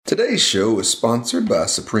Today's show is sponsored by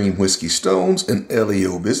Supreme Whiskey Stones, an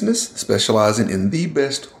LEO business specializing in the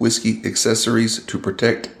best whiskey accessories to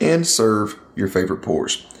protect and serve your favorite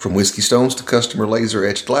pours. From whiskey stones to customer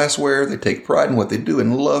laser-etched glassware, they take pride in what they do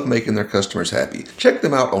and love making their customers happy. Check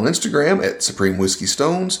them out on Instagram at Supreme Whiskey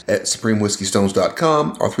Stones, at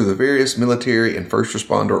supremewhiskeystones.com, or through the various military and first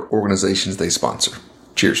responder organizations they sponsor.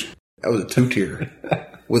 Cheers. That was a two-tier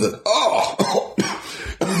with a, oh!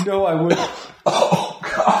 You know I would. Oh,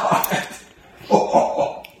 God.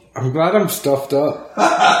 Oh. I'm glad I'm stuffed up.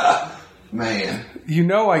 Man. You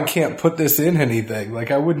know I can't put this in anything.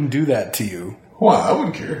 Like, I wouldn't do that to you. Why? I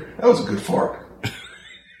wouldn't care. That was a good fart.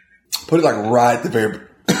 Put it like right at the very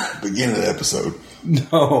beginning of the episode.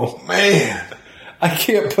 No. Man. I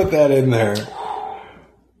can't put that in there.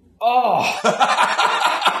 Oh.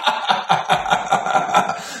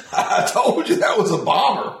 I told you that was a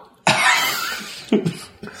bomber.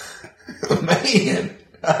 Man.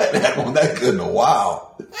 I hadn't had one that good in a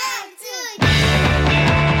while.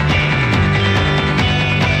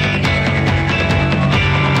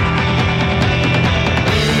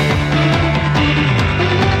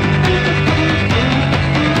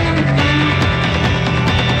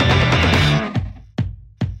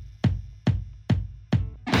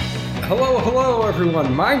 Hello,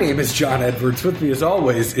 everyone. My name is John Edwards. With me, as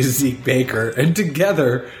always, is Zeke Baker. And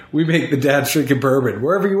together, we make the Dad's Drinking Bourbon.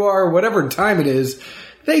 Wherever you are, whatever time it is,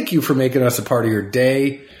 thank you for making us a part of your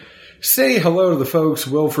day. Say hello to the folks,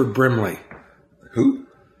 Wilford Brimley. Who?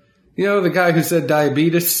 You know, the guy who said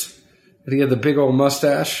diabetes? And he had the big old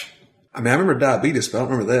mustache? I mean, I remember diabetes, but I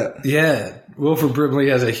don't remember that. Yeah. Wilford Brimley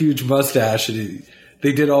has a huge mustache. And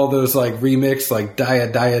they did all those, like, remix, like,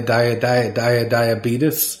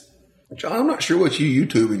 diabetes. John, I'm not sure what you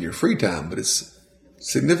YouTube in your free time, but it's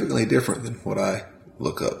significantly different than what I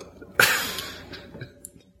look up.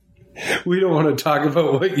 We don't want to talk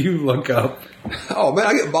about what you look up. Oh, man,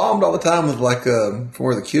 I get bombed all the time with, like, from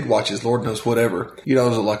where the kid watches Lord knows whatever. You know,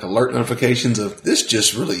 those are, like, alert notifications of this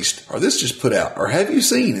just released, or this just put out, or have you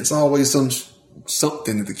seen? It's always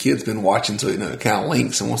something that the kid's been watching, so, it kind of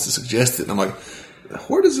links and wants to suggest it. And I'm like,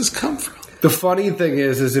 where does this come from? The funny thing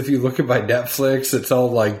is if you look at my Netflix, it's all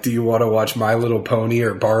like, do you want to watch My Little Pony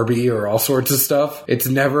or Barbie or all sorts of stuff? It's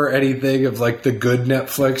never anything of like the good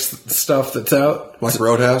Netflix stuff that's out. Like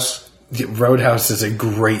Roadhouse? Roadhouse is a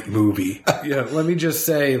great movie. Yeah, let me just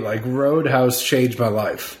say, like, Roadhouse changed my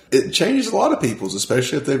life. It changes a lot of people's,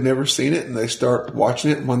 especially if they've never seen it and they start watching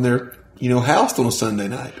it when they're, housed on a Sunday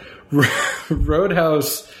night.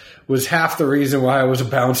 Roadhouse was half the reason why I was a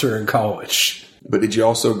bouncer in college. But did you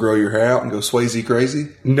also grow your hair out and go Swayze crazy?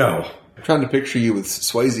 No. I'm trying to picture you with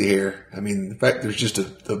Swayze hair. I mean, the fact there's just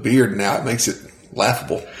a beard now, it makes it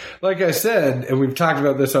laughable. Like I said, and we've talked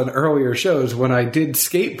about this on earlier shows, when I did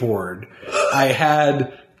skateboard, I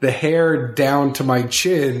had the hair down to my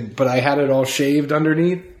chin, but I had it all shaved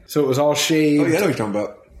underneath. So it was all shaved. Oh, yeah, I know what you're talking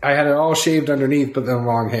about. I had it all shaved underneath, but then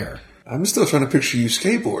long hair. I'm still trying to picture you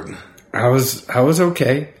skateboarding. I was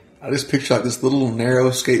okay. I just picture like this little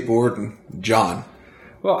narrow skateboard and John.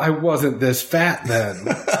 Well, I wasn't this fat then.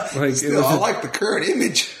 Like, still, I like the current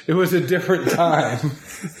image. It was a different time.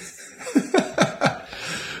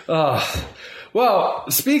 Well,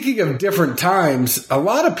 speaking of different times, a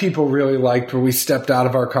lot of people really liked when we stepped out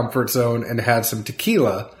of our comfort zone and had some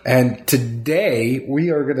tequila. And today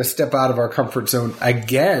we are going to step out of our comfort zone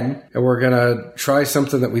again, and we're going to try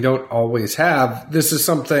something that we don't always have. This is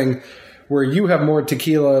something where you have more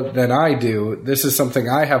tequila than I do. This is something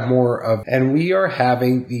I have more of. And we are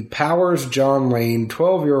having the Powers John Lane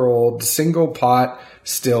 12-year-old single pot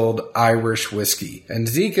stilled Irish whiskey. And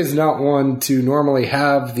Zeke is not one to normally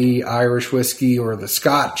have the Irish whiskey or the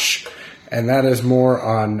Scotch. And that is more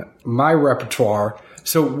on my repertoire.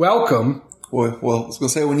 So welcome. Well, I was going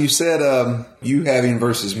to say, when you said you having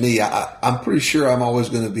versus me, I'm pretty sure I'm always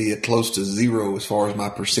going to be at close to zero as far as my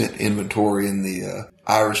percent inventory in the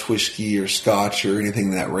Irish whiskey or Scotch or anything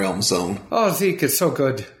in that realm zone. Oh, Zeke, it's so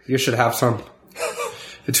good. You should have some.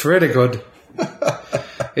 It's really good.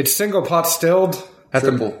 It's single pot stilled.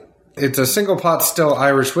 Triple. It's a single pot still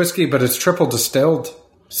Irish whiskey, but it's triple distilled.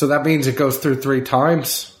 So that means it goes through 3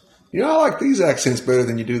 times. I like these accents better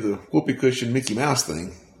than you do the whoopee cushion Mickey Mouse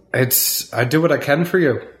thing. I do what I can for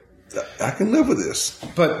you. I can live with this.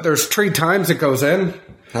 But there's 3 times it goes in.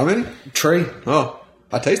 How many? 3. Oh,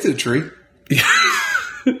 I tasted a tree.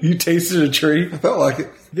 You tasted a tree? I felt like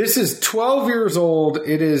it. This is 12 years old.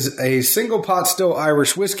 It is a single pot still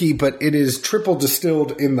Irish whiskey, but it is triple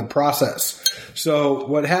distilled in the process. So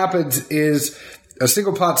what happens is A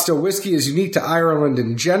single pot still whiskey is unique to Ireland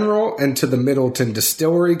in general and to the Middleton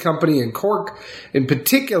Distillery Company in Cork in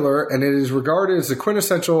particular, and it is regarded as the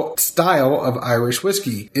quintessential style of Irish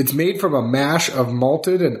whiskey. It's made from a mash of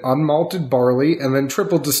malted and unmalted barley and then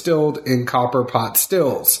triple distilled in copper pot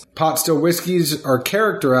stills. Pot still whiskeys are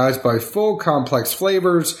characterized by full complex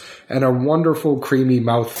flavors and a wonderful creamy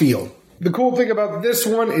mouthfeel. The cool thing about this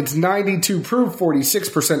one, it's 92 proof,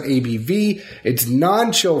 46% ABV. It's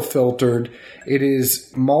non-chill filtered. It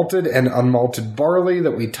is malted and unmalted barley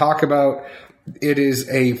that we talk about. It is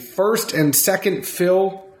a first and second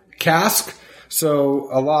fill cask. So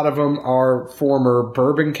a lot of them are former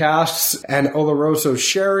bourbon casks and Oloroso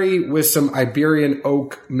sherry with some Iberian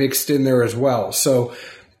oak mixed in there as well. So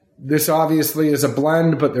this obviously is a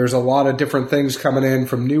blend, but there's a lot of different things coming in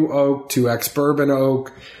from new oak to ex-bourbon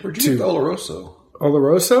oak. Where'd you get Oloroso?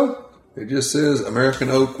 Oloroso? It just says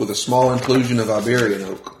American oak with a small inclusion of Iberian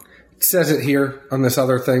oak. It says it here on this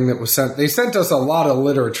other thing that was sent. They sent us a lot of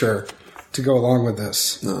literature to go along with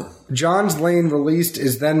this. No. John's Lane released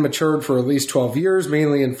is then matured for at least 12 years,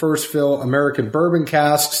 mainly in first fill American bourbon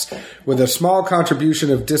casks, with a small contribution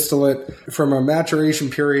of distillate from a maturation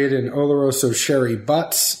period in Oloroso sherry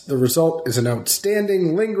butts. The result is an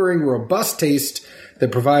outstanding, lingering, robust taste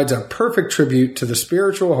that provides a perfect tribute to the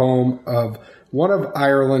spiritual home of one of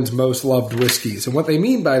Ireland's most loved whiskeys. And what they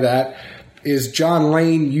mean by that is John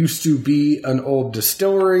Lane used to be an old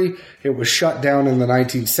distillery. It was shut down in the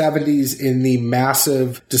 1970s in the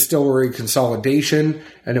massive distillery consolidation,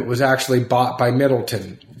 and it was actually bought by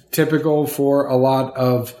Middleton. Typical for a lot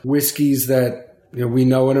of whiskeys that we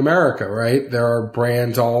know in America, right? There are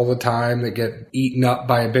brands all the time that get eaten up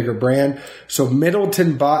by a bigger brand. So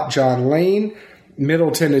Middleton bought John Lane.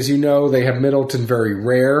 Middleton, as you know, they have Middleton Very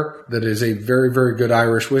Rare. That is a very, very good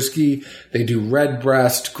Irish whiskey. They do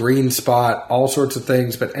Redbreast, Green Spot, all sorts of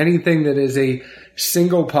things. But anything that is a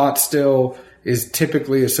single pot still is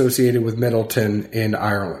typically associated with Middleton in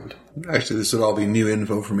Ireland. Actually, this would all be new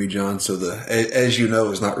info for me, John. So as you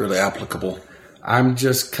know, is not really applicable. I'm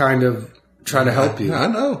just kind of trying to help you. I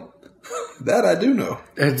know. That I do know.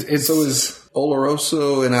 So is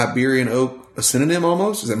Oloroso and Iberian oak a synonym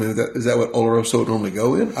almost? Is that what Oloroso would normally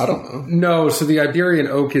go in? I don't know. No, so the Iberian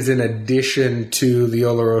oak is in addition to the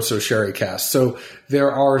Oloroso sherry cask. So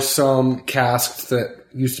there are some casks that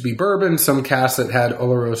used to be bourbon, some casks that had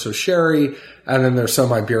Oloroso sherry, and then there's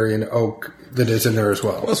some Iberian oak that is in there as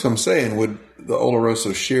well. That's what I'm saying. Would the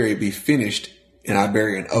Oloroso sherry be finished in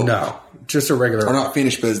Iberian oak? No, just a regular. Or not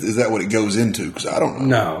finished, but is that what it goes into? Because I don't know.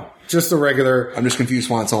 No, just a regular. I'm just confused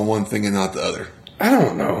why it's on one thing and not the other. I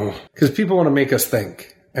don't know. Because people want to make us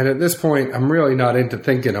think. And at this point, I'm really not into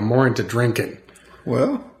thinking. I'm more into drinking.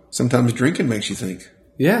 Well, sometimes drinking makes you think.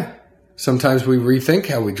 Yeah. Sometimes we rethink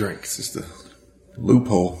how we drink. It's just a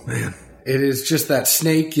loophole, man. It is just that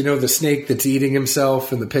snake, the snake that's eating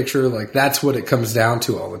himself in the picture. Like, that's what it comes down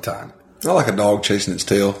to all the time. I like a dog chasing its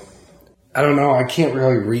tail. I don't know. I can't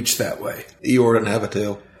really reach that way. Eeyore doesn't have a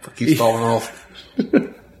tail. It keeps falling off.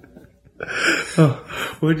 Oh,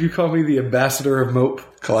 what did you call me? The ambassador of Mope?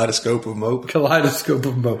 Kaleidoscope of Mope. Kaleidoscope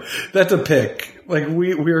of Mope. That's a pick. Like,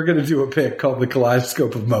 we are going to do a pick called the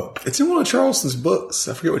Kaleidoscope of Mope. It's in one of Charleston's books.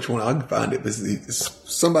 I forget which one. I can find it. But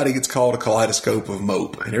somebody gets called a Kaleidoscope of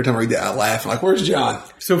Mope. And every time I read that, I laugh. I'm like, where's John?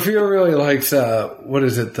 Sophia really likes, what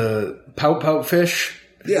is it? The Pout fish?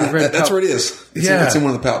 Yeah, that's where it is. It's in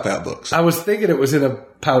one of the Pout books. I was thinking it was in a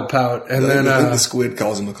Pout. And then I think the squid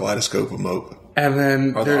calls him a Kaleidoscope of Mope. And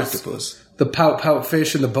then or there's the octopus. The Pout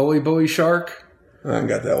fish and the Bully shark. I haven't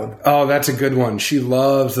got that one. Oh, that's a good one. She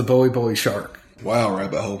loves the Bully shark. Wow,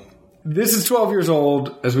 rabbit hole. This is 12 years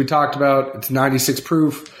old. As we talked about, it's 96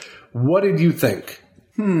 proof. What did you think?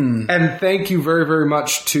 And thank you very, very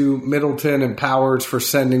much to Middleton and Powers for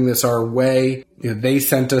sending this our way. They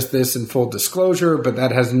sent us this in full disclosure, but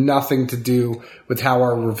that has nothing to do with how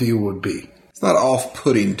our review would be. It's not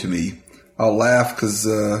off-putting to me. I'll laugh because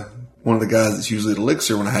one of the guys that's usually at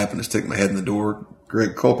Elixir when I happen to stick my head in the door,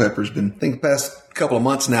 Greg Culpepper's been, I think the past couple of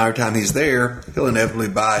months now, every time he's there, he'll inevitably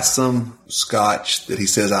buy some scotch that he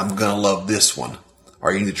says, I'm going to love this one,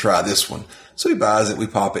 or you need to try this one. So he buys it, we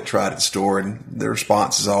pop it, try it at the store, and the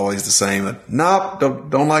response is always the same. Nope,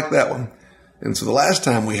 don't like that one. And so the last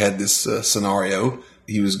time we had this scenario,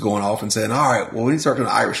 he was going off and saying, all right, well, we need to start doing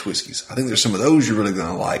Irish whiskeys. I think there's some of those you're really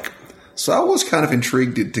going to like. So I was kind of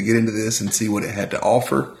intrigued to get into this and see what it had to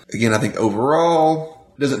offer. Again, I think overall,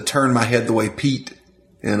 it doesn't turn my head the way Pete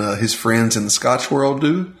and his friends in the Scotch world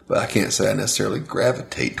do. But I can't say I necessarily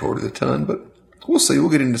gravitate toward it a ton. But We'll see. We'll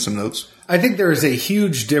get into some notes. I think there is a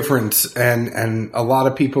huge difference, and a lot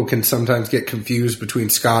of people can sometimes get confused between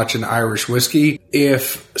Scotch and Irish whiskey.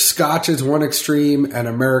 If Scotch is one extreme and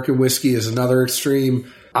American whiskey is another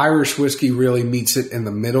extreme, Irish whiskey really meets it in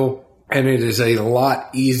the middle, and it is a lot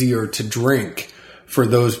easier to drink for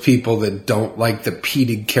those people that don't like the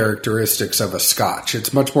peated characteristics of a Scotch.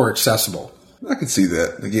 It's much more accessible. I can see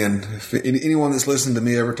that. Again, if anyone that's listened to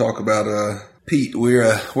me ever talk about peat,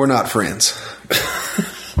 we're not friends.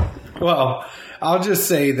 Well, I'll just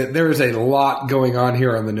say that there is a lot going on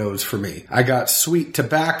here on the nose for me. I got sweet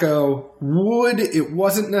tobacco, wood. It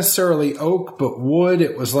wasn't necessarily oak, but wood.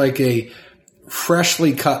 It was like a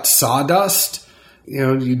freshly cut sawdust. You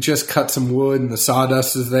know, you just cut some wood and the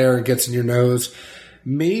sawdust is there. It gets in your nose.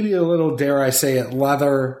 Maybe a little, dare I say it,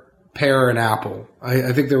 leather, pear, and apple.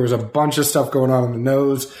 I think there was a bunch of stuff going on in the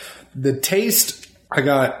nose. The taste, I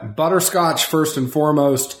got butterscotch first and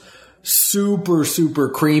foremost. Super, super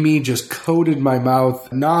creamy, just coated my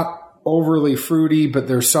mouth. Not overly fruity, but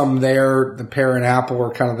there's some there. The pear and apple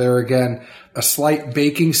are kind of there again. A slight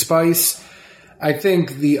baking spice. I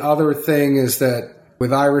think the other thing is that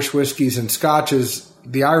with Irish whiskeys and scotches,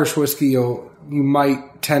 the Irish whiskey, you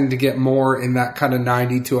might tend to get more in that kind of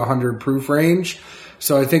 90 to 100 proof range.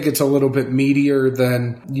 So I think it's a little bit meatier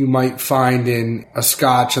than you might find in a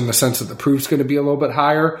scotch in the sense that the proof's going to be a little bit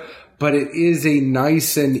higher. But it is a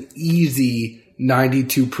nice and easy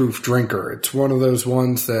 92 proof drinker. It's one of those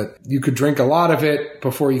ones that you could drink a lot of it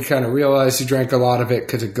before you kind of realize you drank a lot of it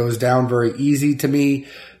because it goes down very easy to me.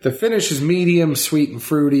 The finish is medium, sweet and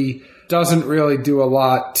fruity. Doesn't really do a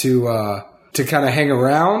lot to kind of hang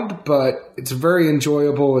around, but it's very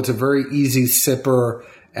enjoyable. It's a very easy sipper,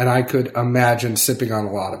 and I could imagine sipping on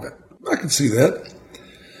a lot of it. I can see that.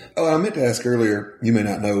 Oh, I meant to ask earlier, you may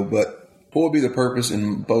not know, but what would be the purpose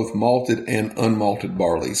in both malted and unmalted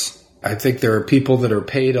barleys? I think there are people that are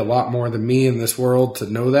paid a lot more than me in this world to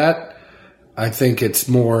know that. I think it's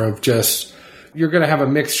more of just, you're going to have a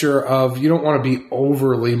mixture of, you don't want to be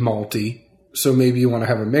overly malty, so maybe you want to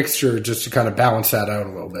have a mixture just to kind of balance that out a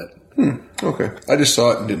little bit. Okay. I just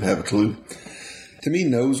saw it and didn't have a clue. To me,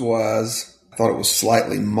 nose-wise, I thought it was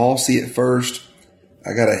slightly mossy at first.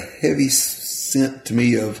 I got a heavy scent to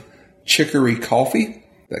me of chicory coffee.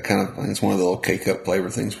 That kind of, I think it's one of the little K-cup flavor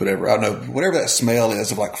things, whatever. I don't know, whatever that smell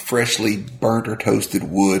is of like freshly burnt or toasted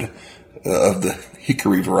wood of the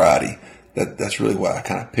hickory variety. That's really what I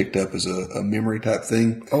kind of picked up as a memory type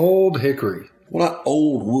thing. Old hickory. Well, not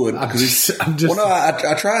old wood. I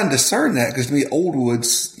try and discern that because to me, old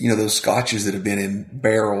woods, those scotches that have been in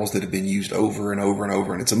barrels that have been used over and over and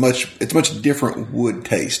over, and it's a much different wood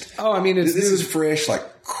taste. Oh, I mean, this is fresh,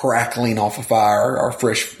 like crackling off a fire or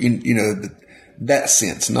fresh, that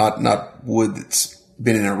sense, not wood that's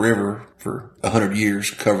been in a river for 100 years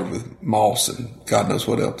covered with moss and God knows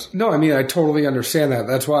what else. No, I mean, I totally understand that.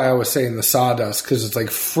 That's why I was saying the sawdust, because it's like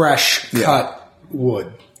fresh cut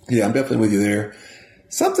wood. Yeah, I'm definitely with you there.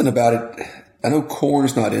 Something about it, I know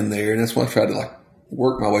corn's not in there, and that's why I tried to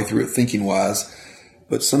work my way through it thinking wise,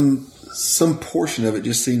 but some portion of it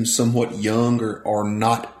just seems somewhat young or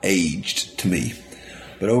not aged to me.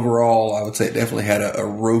 But overall, I would say it definitely had a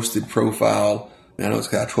roasted profile. I know it's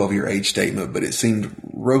got a 12-year age statement, but it seemed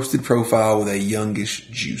roasted profile with a youngish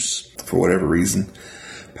juice for whatever reason.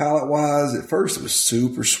 Palate-wise, at first it was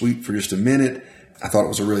super sweet for just a minute. I thought it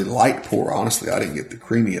was a really light pour, honestly. I didn't get the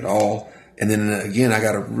creamy at all. And then again, I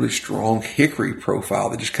got a really strong hickory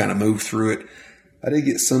profile that just kind of moved through it. I did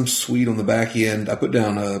get some sweet on the back end. I put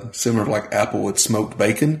down a similar to like Applewood smoked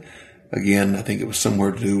bacon. Again, I think it was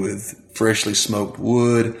somewhere to do with freshly smoked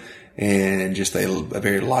wood and just a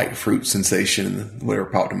very light fruit sensation. And whatever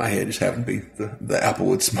popped in my head just happened to be the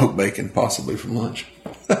Applewood smoked bacon, possibly from lunch.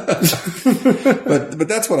 but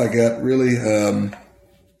that's what I got, really.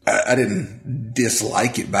 I didn't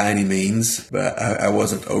dislike it by any means, but I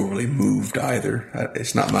wasn't overly moved either.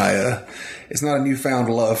 It's not it's not a newfound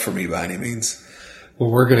love for me by any means. Well,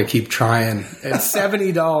 we're going to keep trying. At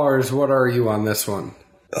 $70, what are you on this one?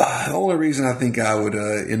 The only reason I think I would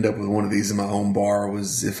end up with one of these in my own bar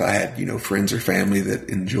was if I had, friends or family that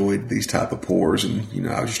enjoyed these type of pours, and,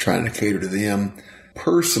 I was just trying to cater to them.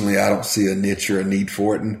 Personally, I don't see a niche or a need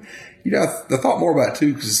for it. And, I thought more about it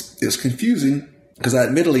too because it was confusing because I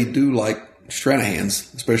admittedly do like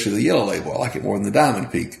Stranahan's, especially the yellow label. I like it more than the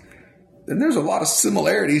Diamond Peak. And there's a lot of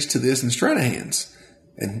similarities to this and Stranahan's.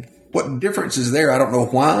 And what difference is there? I don't know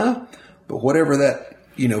why, but whatever that,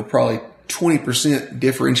 probably 20%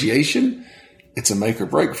 differentiation, it's a make or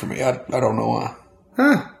break for me. I don't know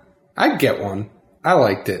why. I'd get one. I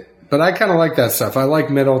liked it. But I kind of like that stuff. I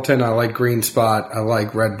like Middleton. I like Green Spot. I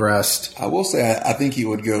like Redbreast. I will say I think it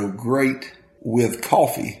would go great with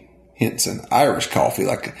coffee, hence an Irish coffee.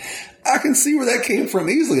 Like, I can see where that came from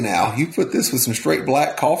easily now. You put this with some straight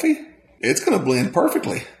black coffee, it's going to blend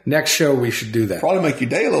perfectly. Next show, we should do that. Probably make your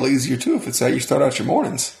day a little easier, too, if it's how you start out your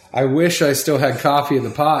mornings. I wish I still had coffee in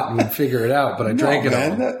the pot and would figure it out, but I drank it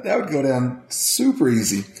all. That would go down super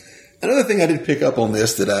easy. Another thing I did pick up on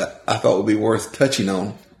this that I thought would be worth touching on,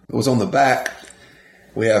 it was on the back.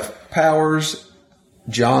 We have Powers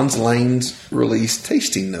John's Lane's release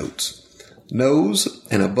tasting notes. Nose,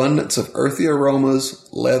 an abundance of earthy aromas,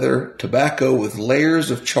 leather, tobacco with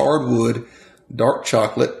layers of charred wood, dark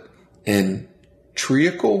chocolate, and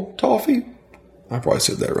treacle toffee. I probably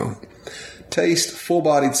said that wrong. Taste,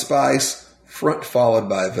 full-bodied spice, front followed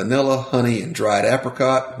by vanilla, honey, and dried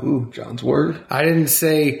apricot. Ooh, John's word. I didn't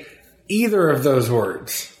say either of those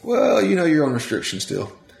words. Well, you know you're on restriction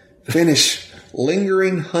still. Finish,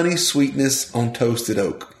 lingering honey sweetness on toasted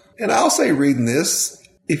oak. And I'll say reading this,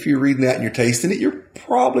 if you're reading that and you're tasting it, you're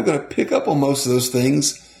probably going to pick up on most of those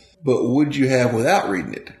things. But would you have without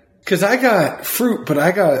reading it? Because I got fruit, but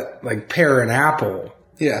I got like pear and apple.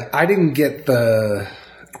 Yeah. I didn't get the...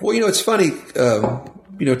 Well, it's funny,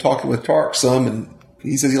 talking with Tark some, and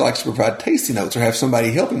he says he likes to provide tasting notes or have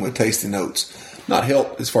somebody help him with tasting notes. Not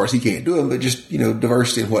help as far as he can't do them, but just,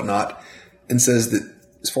 diversity and whatnot. And says that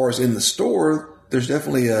as far as in the store, there's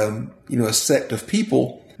definitely, a sect of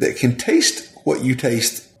people that can taste what you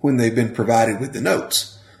taste when they've been provided with the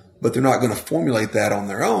notes. But they're not going to formulate that on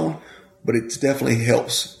their own. But it definitely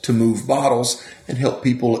helps to move bottles and help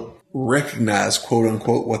people recognize, quote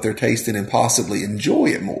unquote, what they're tasting and possibly enjoy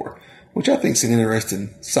it more, which I think is an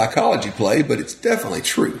interesting psychology play, but it's definitely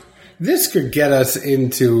true. This could get us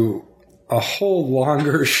into a whole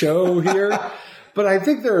longer show here, but I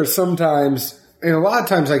think there are sometimes, and a lot of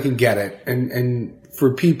times I can get it, and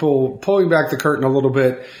for people pulling back the curtain a little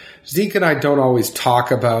bit, Zeke and I don't always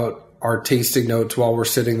talk about our tasting notes while we're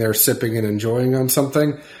sitting there sipping and enjoying on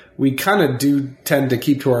something. We kind of do tend to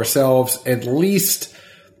keep to ourselves, at least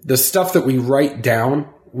the stuff that we write down,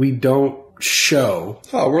 we don't show.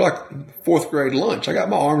 Oh, we're like fourth grade lunch. I got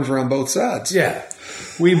my arms around both sides. Yeah.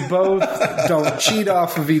 We both don't cheat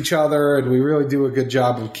off of each other, and we really do a good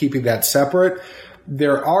job of keeping that separate.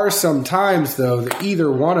 There are some times, though, that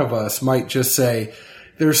either one of us might just say,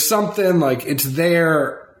 there's something like it's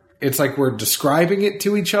there. It's like we're describing it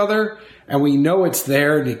to each other, and we know it's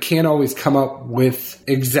there, and you can't always come up with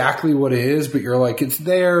exactly what it is, but you're like, it's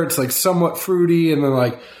there, it's like somewhat fruity, and then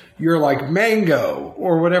like, you're like mango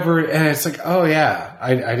or whatever, and it's like, oh yeah,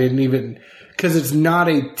 I didn't even, because it's not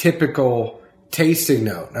a typical tasting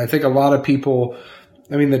note. I think a lot of people,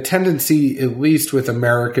 the tendency, at least with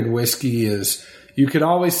American whiskey, is you can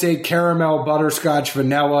always say caramel, butterscotch,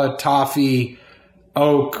 vanilla, toffee,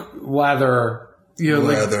 oak, leather.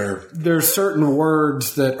 Leather. There's certain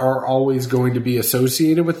words that are always going to be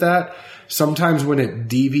associated with that. Sometimes when it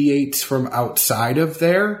deviates from outside of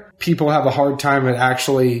there, people have a hard time at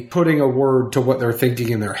actually putting a word to what they're thinking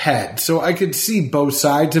in their head. So I could see both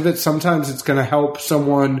sides of it. Sometimes it's going to help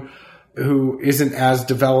someone who isn't as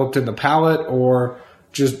developed in the palate or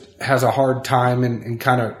just has a hard time in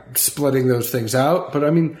kind of splitting those things out. But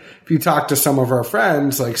if you talk to some of our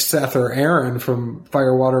friends like Seth or Aaron from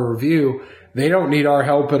Firewater Review, they don't need our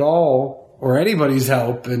help at all or anybody's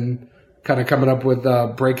help in kind of coming up with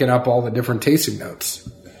breaking up all the different tasting notes.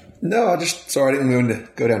 No, I didn't mean to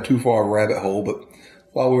go down too far a rabbit hole, but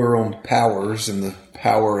while we were on powers and the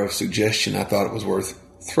power of suggestion, I thought it was worth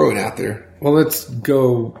throwing out there. Well, let's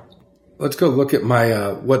go look at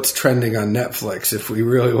my what's trending on Netflix if we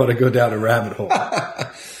really want to go down a rabbit hole.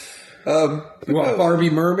 You want Barbie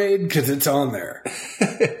Mermaid? Because it's on there.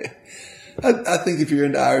 I think if you're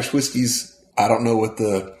into Irish whiskeys, I don't know what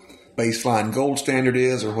the baseline gold standard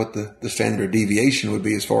is or what the standard deviation would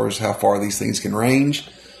be as far as how far these things can range.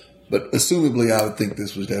 But assumably, I would think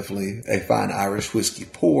this was definitely a fine Irish whiskey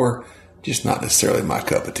pour, just not necessarily my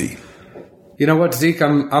cup of tea. You know what, Zeke?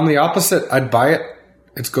 I'm the opposite. I'd buy it.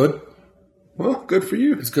 It's good. Well, good for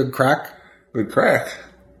you. It's good crack. Good crack.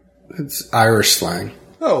 It's Irish slang.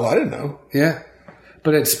 Oh, I didn't know. Yeah.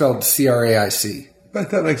 But it's spelled C-R-A-I-C.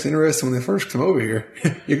 Bet that makes it interesting when they first come over here.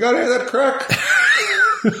 You got any of that crack?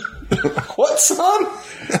 What, son?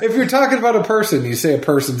 If you're talking about a person, you say a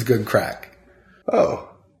person's good crack. Oh.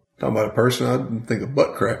 Talking about a person, I'd think of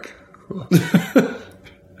butt crack.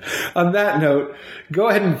 On that note, go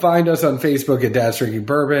ahead and find us on Facebook at Dad's Drinking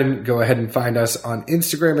Bourbon. Go ahead and find us on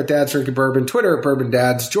Instagram at Dad's Drinking Bourbon, Twitter at Bourbon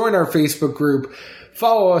Dads. Join our Facebook group.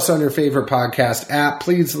 Follow us on your favorite podcast app.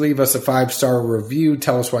 Please leave us a 5-star review.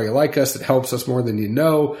 Tell us why you like us. It helps us more than you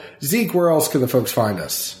know. Zeke, where else can the folks find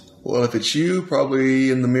us? Well, if it's you,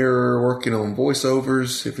 probably in the mirror working on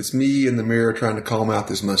voiceovers. If it's me, in the mirror trying to calm out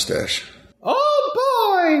this mustache.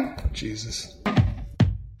 Oh, boy! Jesus.